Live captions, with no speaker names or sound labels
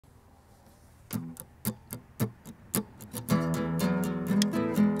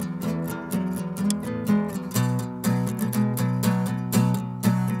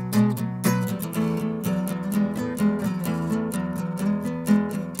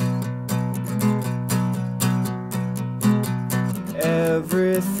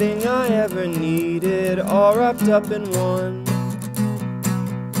Everything I ever needed, all wrapped up in one.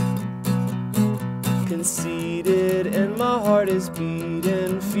 Conceited and my heart is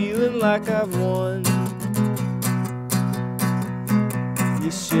beating, feeling like I've won. You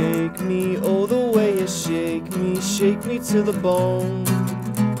shake me, oh the way you shake me to the bone.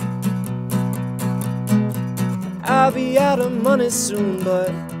 I'll be out of money soon, but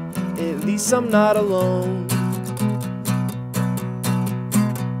at least I'm not alone.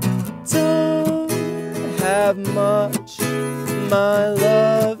 Don't have much, my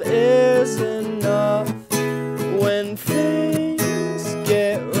love is enough. When things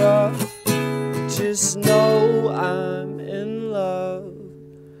get rough, just know I'm in love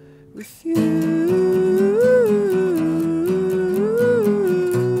with you.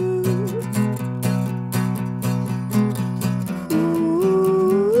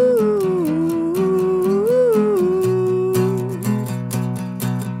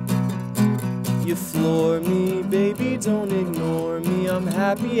 You floor me, baby, don't ignore me. I'm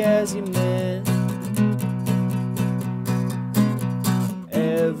happy as your man.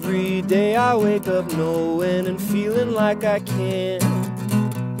 Every day I wake up knowing and feeling like I can.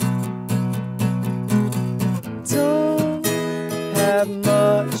 Don't have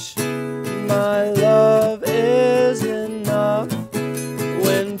much, my love is enough.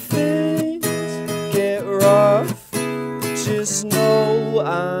 When things get rough, just know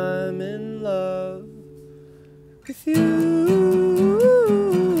I'm in love with you.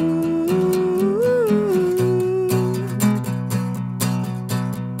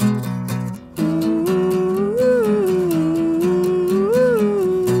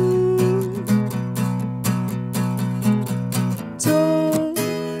 Don't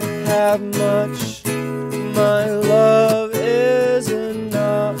have much, my love is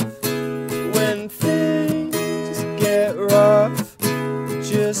enough. When things get rough,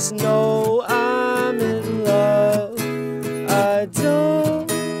 just know I'm in love. I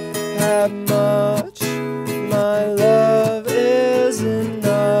don't have much.